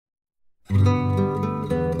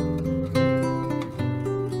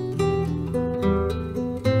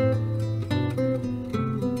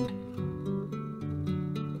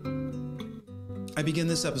begin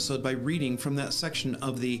this episode by reading from that section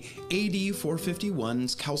of the AD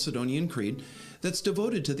 451's Chalcedonian Creed that's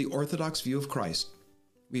devoted to the Orthodox view of Christ.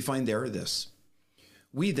 We find there this: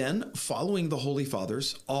 "We then, following the Holy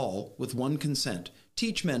Fathers, all with one consent,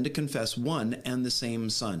 teach men to confess one and the same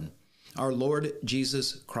Son, our Lord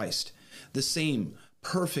Jesus Christ, the same,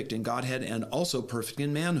 perfect in Godhead and also perfect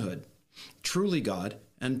in manhood, truly God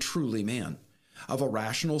and truly man, of a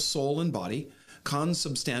rational soul and body,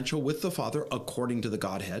 consubstantial with the Father according to the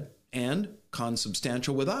Godhead, and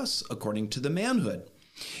consubstantial with us according to the manhood,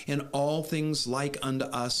 in all things like unto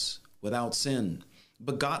us, without sin,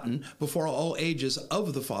 begotten before all ages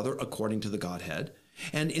of the Father according to the Godhead,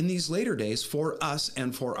 and in these later days for us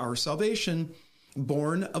and for our salvation,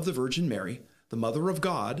 born of the Virgin Mary, the Mother of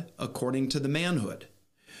God, according to the manhood,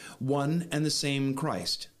 one and the same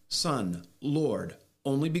Christ, Son, Lord,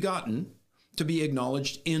 only begotten, to be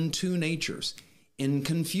acknowledged in two natures,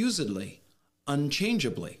 inconfusedly,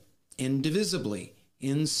 unchangeably, indivisibly,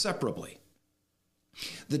 inseparably.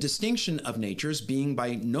 The distinction of natures being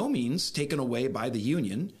by no means taken away by the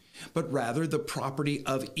union, but rather the property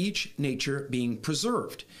of each nature being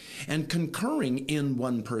preserved and concurring in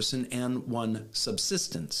one person and one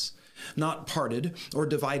subsistence, not parted or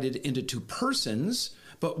divided into two persons,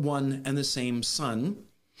 but one and the same Son,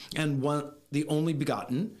 and one, the only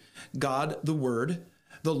begotten, God the Word,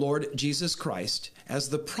 the Lord Jesus Christ, as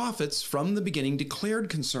the prophets from the beginning declared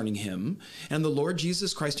concerning him, and the Lord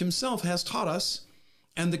Jesus Christ himself has taught us,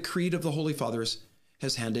 and the creed of the Holy Fathers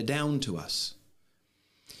has handed down to us."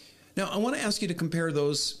 Now, I want to ask you to compare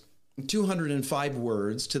those 205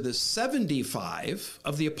 words to the 75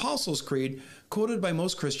 of the Apostles' Creed quoted by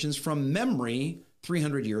most Christians from memory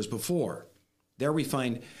 300 years before. There we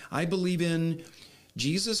find, "I believe in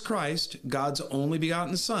Jesus Christ, God's only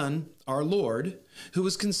begotten Son, our Lord, who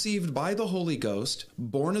was conceived by the Holy Ghost,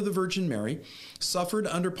 born of the Virgin Mary, suffered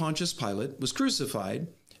under Pontius Pilate, was crucified,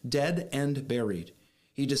 dead, and buried.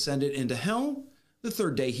 He descended into hell. The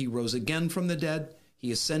third day he rose again from the dead. He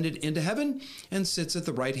ascended into heaven and sits at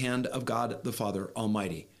the right hand of God the Father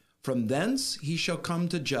Almighty. From thence he shall come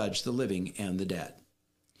to judge the living and the dead."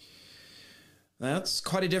 That's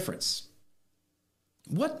quite a difference.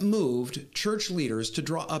 What moved church leaders to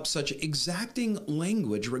draw up such exacting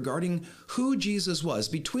language regarding who Jesus was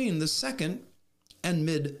between the 2nd and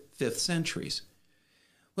mid-5th centuries?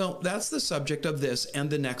 Well, that's the subject of this and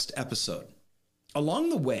the next episode. Along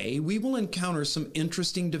the way, we will encounter some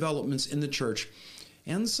interesting developments in the church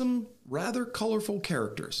and some rather colorful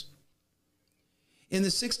characters. In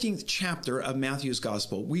the 16th chapter of Matthew's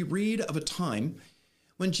Gospel, we read of a time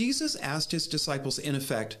when Jesus asked his disciples, in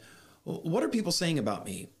effect, "What are people saying about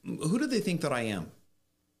me? Who do they think that I am?"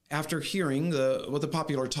 After hearing what the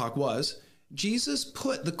popular talk was, Jesus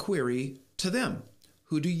put the query to them,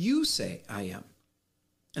 "Who do you say I am?"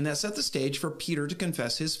 And that set the stage for Peter to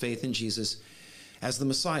confess his faith in Jesus as the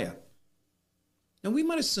Messiah. Now, we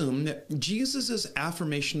might assume that Jesus'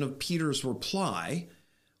 affirmation of Peter's reply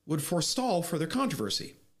would forestall further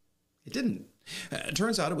controversy. It didn't. It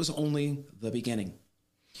turns out it was only the beginning.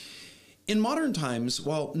 In modern times,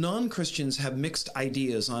 while non-Christians have mixed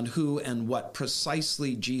ideas on who and what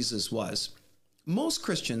precisely Jesus was, most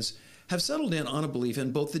Christians have settled in on a belief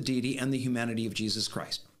in both the deity and the humanity of Jesus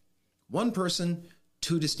Christ. One person,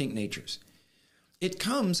 two distinct natures. It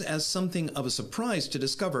comes as something of a surprise to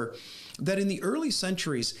discover that in the early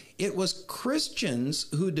centuries, it was Christians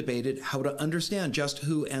who debated how to understand just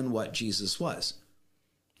who and what Jesus was.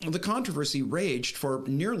 The controversy raged for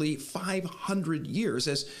nearly 500 years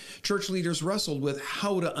as church leaders wrestled with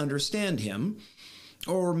how to understand him,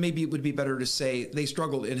 or maybe it would be better to say they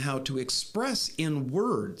struggled in how to express in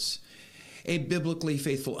words a biblically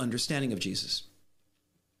faithful understanding of Jesus.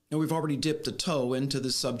 Now, we've already dipped a toe into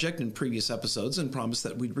this subject in previous episodes and promised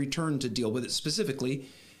that we'd return to deal with it specifically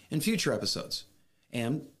in future episodes.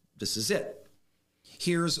 And this is it.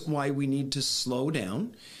 Here's why we need to slow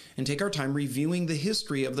down and take our time reviewing the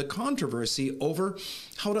history of the controversy over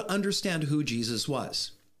how to understand who Jesus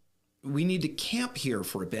was. We need to camp here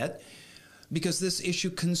for a bit because this issue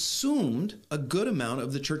consumed a good amount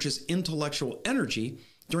of the church's intellectual energy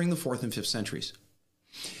during the 4th and 5th centuries.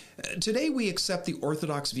 Today, we accept the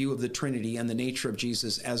Orthodox view of the Trinity and the nature of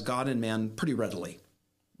Jesus as God and man pretty readily,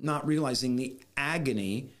 not realizing the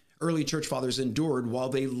agony early church fathers endured while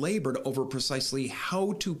they labored over precisely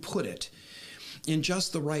how to put it in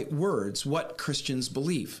just the right words what Christians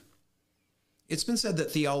believe. It's been said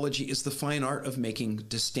that theology is the fine art of making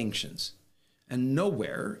distinctions, and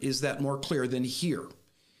nowhere is that more clear than here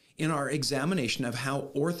in our examination of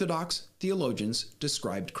how Orthodox theologians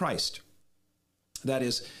described Christ. That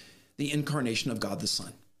is, the incarnation of God the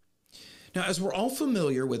Son. Now, as we're all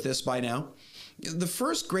familiar with this by now, the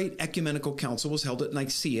first great ecumenical council was held at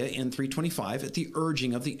Nicaea in 325 at the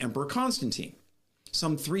urging of the Emperor Constantine.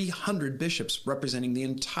 Some 300 bishops representing the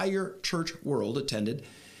entire church world attended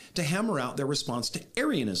to hammer out their response to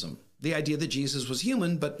Arianism, the idea that Jesus was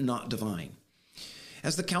human but not divine.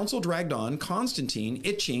 As the council dragged on, Constantine,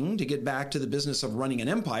 itching to get back to the business of running an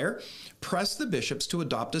empire, pressed the bishops to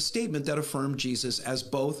adopt a statement that affirmed Jesus as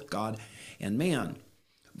both God and man.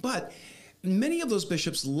 But many of those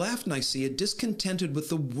bishops left Nicaea discontented with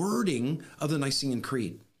the wording of the Nicene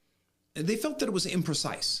Creed. They felt that it was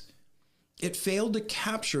imprecise. It failed to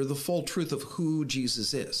capture the full truth of who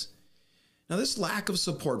Jesus is. Now, this lack of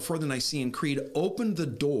support for the Nicene Creed opened the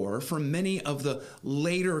door for many of the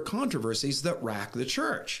later controversies that racked the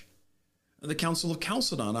church. The Council of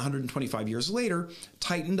Chalcedon, 125 years later,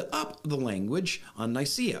 tightened up the language on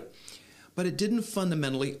Nicaea, but it didn't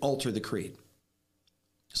fundamentally alter the creed.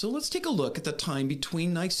 So let's take a look at the time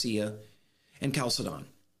between Nicaea and Chalcedon.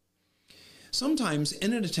 Sometimes,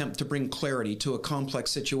 in an attempt to bring clarity to a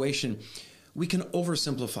complex situation, we can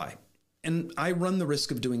oversimplify, and I run the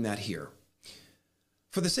risk of doing that here.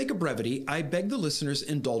 For the sake of brevity, I beg the listener's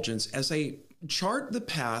indulgence as I chart the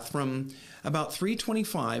path from about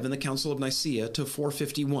 325 in the Council of Nicaea to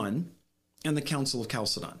 451 and the Council of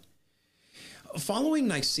Chalcedon. Following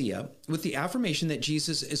Nicaea, with the affirmation that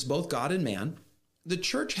Jesus is both God and man, the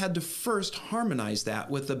church had to first harmonize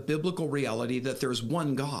that with the biblical reality that there's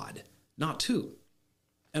one God, not two.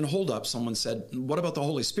 And hold up, someone said, what about the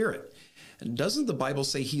Holy Spirit? Doesn't the Bible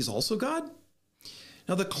say he's also God?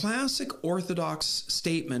 Now, the classic Orthodox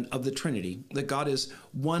statement of the Trinity, that God is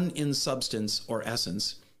one in substance or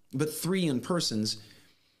essence, but three in persons,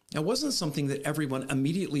 it wasn't something that everyone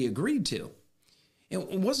immediately agreed to.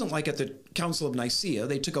 It wasn't like at the Council of Nicaea,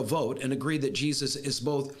 they took a vote and agreed that Jesus is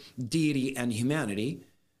both deity and humanity.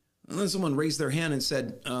 And then someone raised their hand and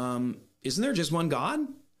said, isn't there just one God?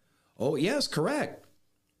 Oh, yes, correct.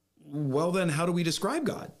 Well, then how do we describe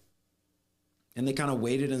God? And they kind of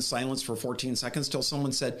waited in silence for 14 seconds till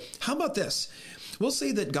someone said, how about this? We'll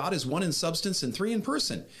say that God is one in substance and three in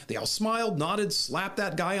person. They all smiled, nodded, slapped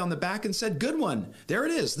that guy on the back and said, good one. There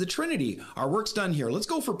it is, the Trinity. Our work's done here. Let's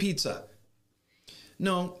go for pizza.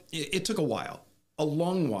 No, it took a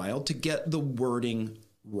long while to get the wording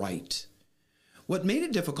right. What made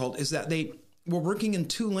it difficult is that they were working in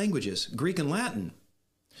two languages, Greek and Latin.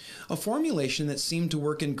 A formulation that seemed to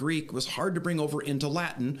work in Greek was hard to bring over into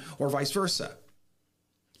Latin or vice versa.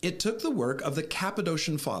 It took the work of the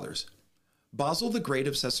Cappadocian Fathers, Basil the Great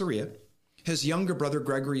of Caesarea, his younger brother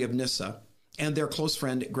Gregory of Nyssa, and their close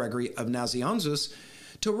friend Gregory of Nazianzus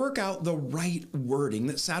to work out the right wording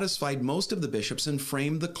that satisfied most of the bishops and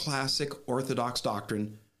framed the classic Orthodox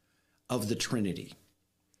doctrine of the Trinity.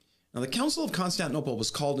 Now, the Council of Constantinople was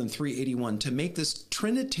called in 381 to make this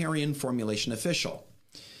Trinitarian formulation official.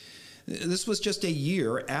 This was just a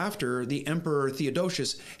year after the Emperor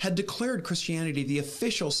Theodosius had declared Christianity the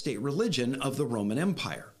official state religion of the Roman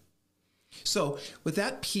Empire. So, with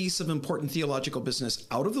that piece of important theological business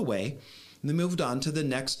out of the way, they moved on to the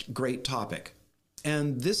next great topic.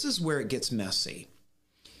 And this is where it gets messy.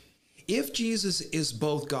 If Jesus is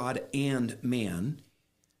both God and man,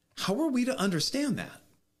 how are we to understand that?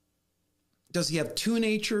 Does he have two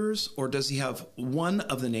natures, or does he have one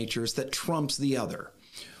of the natures that trumps the other?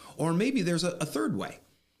 Or maybe there's a third way.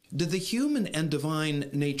 Did the human and divine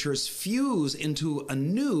natures fuse into a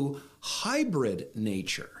new hybrid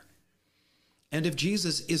nature? And if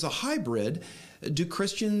Jesus is a hybrid, do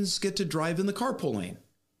Christians get to drive in the carpool lane?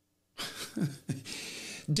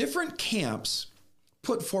 Different camps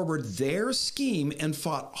put forward their scheme and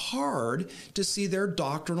fought hard to see their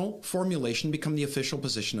doctrinal formulation become the official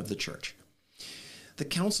position of the church. The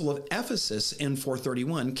Council of Ephesus in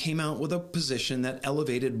 431 came out with a position that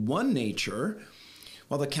elevated one nature,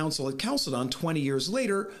 while the Council of Chalcedon 20 years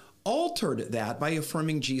later altered that by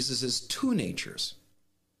affirming Jesus' two natures.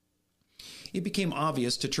 It became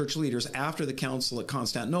obvious to church leaders after the Council at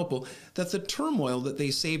Constantinople that the turmoil that they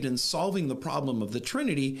saved in solving the problem of the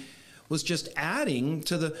Trinity was just adding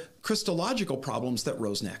to the Christological problems that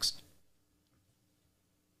rose next.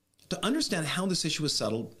 To understand how this issue was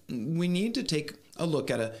settled, we need to take a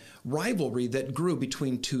look at a rivalry that grew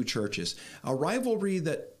between two churches, a rivalry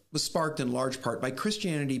that was sparked in large part by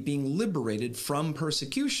Christianity being liberated from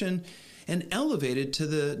persecution and elevated to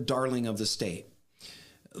the darling of the state.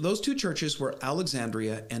 Those two churches were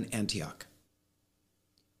Alexandria and Antioch.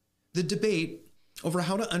 The debate over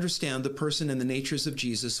how to understand the person and the natures of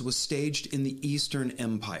Jesus was staged in the Eastern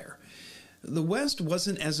Empire. The West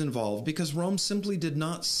wasn't as involved because Rome simply did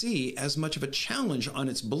not see as much of a challenge on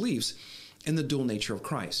its beliefs in the dual nature of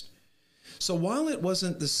Christ. So while it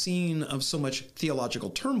wasn't the scene of so much theological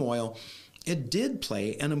turmoil, it did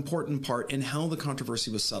play an important part in how the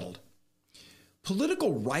controversy was settled.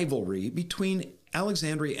 Political rivalry between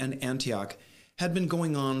Alexandria and Antioch had been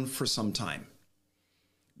going on for some time.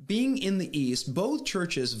 Being in the East, both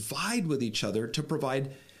churches vied with each other to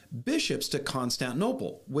provide bishops to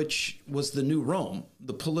Constantinople, which was the new Rome,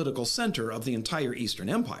 the political center of the entire Eastern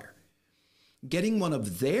Empire. Getting one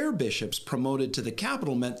of their bishops promoted to the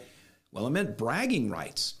capital meant bragging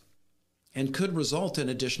rights and could result in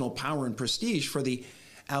additional power and prestige for the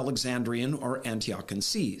Alexandrian or Antiochian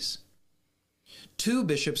sees. Two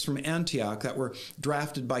bishops from Antioch that were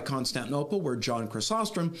drafted by Constantinople were John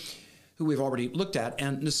Chrysostom, who we've already looked at,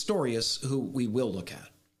 and Nestorius, who we will look at.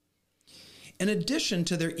 In addition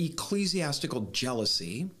to their ecclesiastical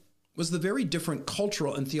jealousy was the very different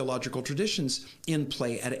cultural and theological traditions in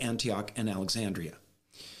play at Antioch and Alexandria.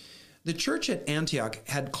 The church at Antioch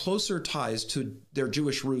had closer ties to their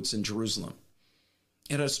Jewish roots in Jerusalem.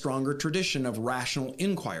 It had a stronger tradition of rational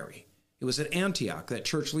inquiry. It was at Antioch that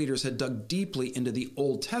church leaders had dug deeply into the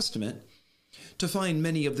Old Testament to find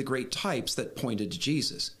many of the great types that pointed to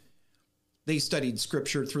Jesus. They studied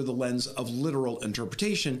Scripture through the lens of literal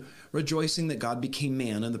interpretation, rejoicing that God became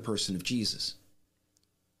man in the person of Jesus.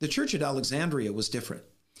 The church at Alexandria was different.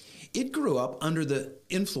 It grew up under the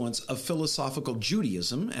influence of philosophical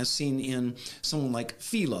Judaism, as seen in someone like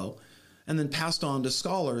Philo, and then passed on to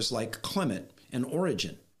scholars like Clement and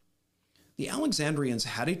Origen. The Alexandrians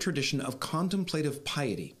had a tradition of contemplative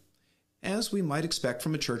piety, as we might expect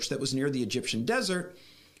from a church that was near the Egyptian desert,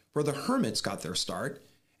 where the hermits got their start,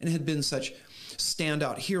 and had been such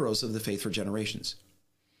standout heroes of the faith for generations.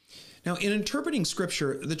 Now, in interpreting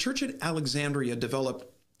Scripture, the church at Alexandria developed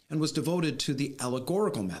and was devoted to the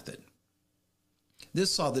allegorical method.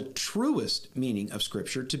 This saw the truest meaning of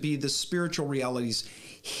Scripture to be the spiritual realities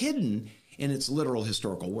hidden in its literal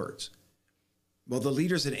historical words. While the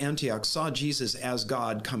leaders at Antioch saw Jesus as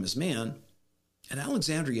God come as man, at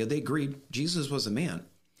Alexandria they agreed Jesus was a man,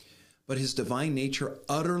 but his divine nature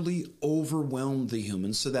utterly overwhelmed the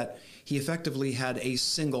humans so that he effectively had a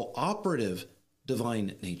single operative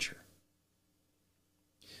divine nature.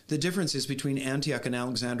 The differences between Antioch and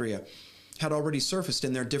Alexandria had already surfaced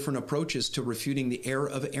in their different approaches to refuting the error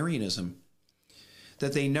of Arianism.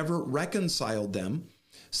 That they never reconciled them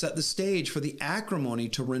set the stage for the acrimony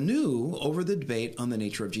to renew over the debate on the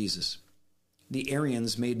nature of Jesus. The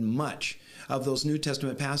Arians made much of those New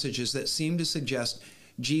Testament passages that seemed to suggest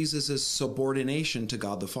Jesus' subordination to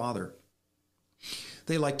God the Father.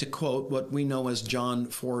 They like to quote what we know as John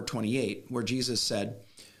 4:28, where Jesus said,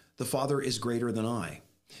 "The Father is greater than I."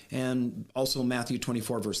 And also Matthew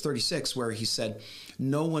 24, verse 36, where he said,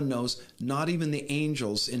 "No one knows, not even the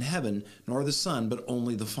angels in heaven, nor the Son, but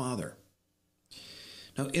only the Father."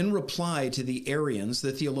 Now, in reply to the Arians,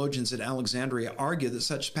 the theologians at Alexandria argue that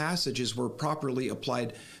such passages were properly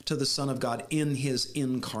applied to the Son of God in his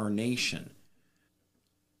incarnation.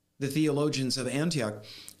 The theologians of Antioch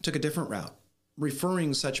took a different route,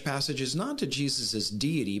 referring such passages not to Jesus'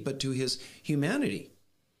 deity, but to his humanity.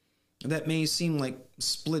 That may seem like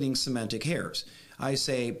splitting semantic hairs. I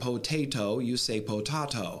say potato, you say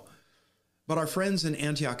potato. But our friends in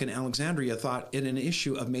Antioch and Alexandria thought it an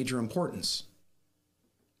issue of major importance.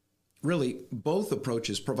 Really, both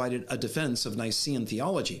approaches provided a defense of Nicene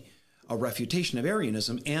theology, a refutation of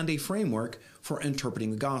Arianism, and a framework for interpreting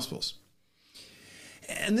the Gospels.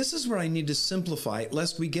 And this is where I need to simplify,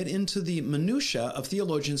 lest we get into the minutiae of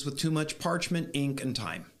theologians with too much parchment, ink, and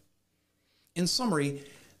time. In summary,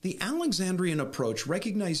 the Alexandrian approach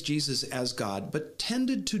recognized Jesus as God, but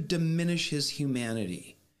tended to diminish his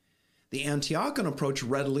humanity. The Antiochian approach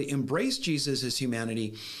readily embraced Jesus'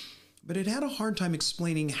 humanity, but it had a hard time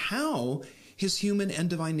explaining how his human and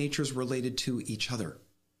divine natures related to each other.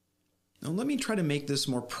 Now, let me try to make this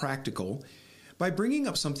more practical by bringing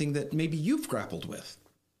up something that maybe you've grappled with.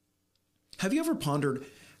 Have you ever pondered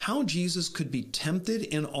how Jesus could be tempted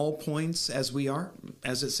in all points as we are,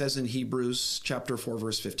 as it says in Hebrews chapter 4,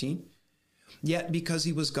 verse 15? Yet because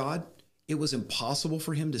he was God, it was impossible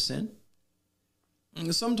for him to sin?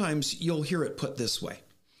 Sometimes you'll hear it put this way.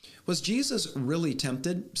 Was Jesus really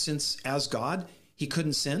tempted since as God, he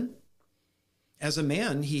couldn't sin? As a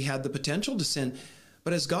man, he had the potential to sin,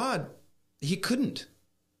 but as God, he couldn't.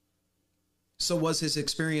 So was his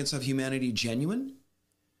experience of humanity genuine?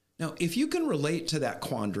 Now, if you can relate to that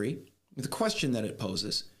quandary, the question that it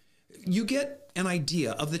poses, you get an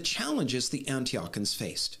idea of the challenges the Antiochians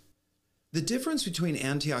faced. The difference between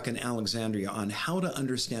Antioch and Alexandria on how to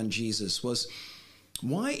understand Jesus was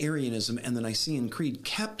why Arianism and the Nicene Creed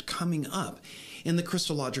kept coming up in the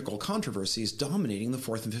Christological controversies dominating the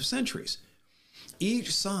 4th and 5th centuries.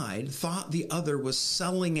 Each side thought the other was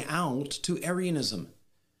selling out to Arianism.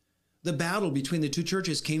 The battle between the two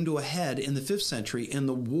churches came to a head in the 5th century in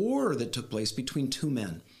the war that took place between two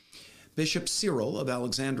men, Bishop Cyril of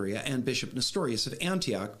Alexandria and Bishop Nestorius of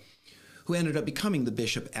Antioch, who ended up becoming the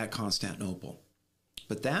bishop at Constantinople.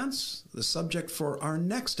 But that's the subject for our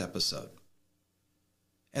next episode.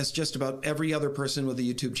 As just about every other person with a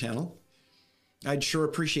YouTube channel, I'd sure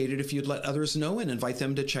appreciate it if you'd let others know and invite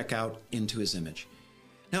them to check out Into His Image.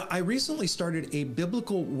 Now, I recently started a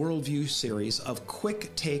biblical worldview series of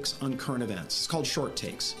quick takes on current events. It's called Short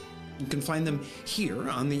Takes. You can find them here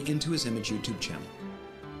on the Into His Image YouTube channel.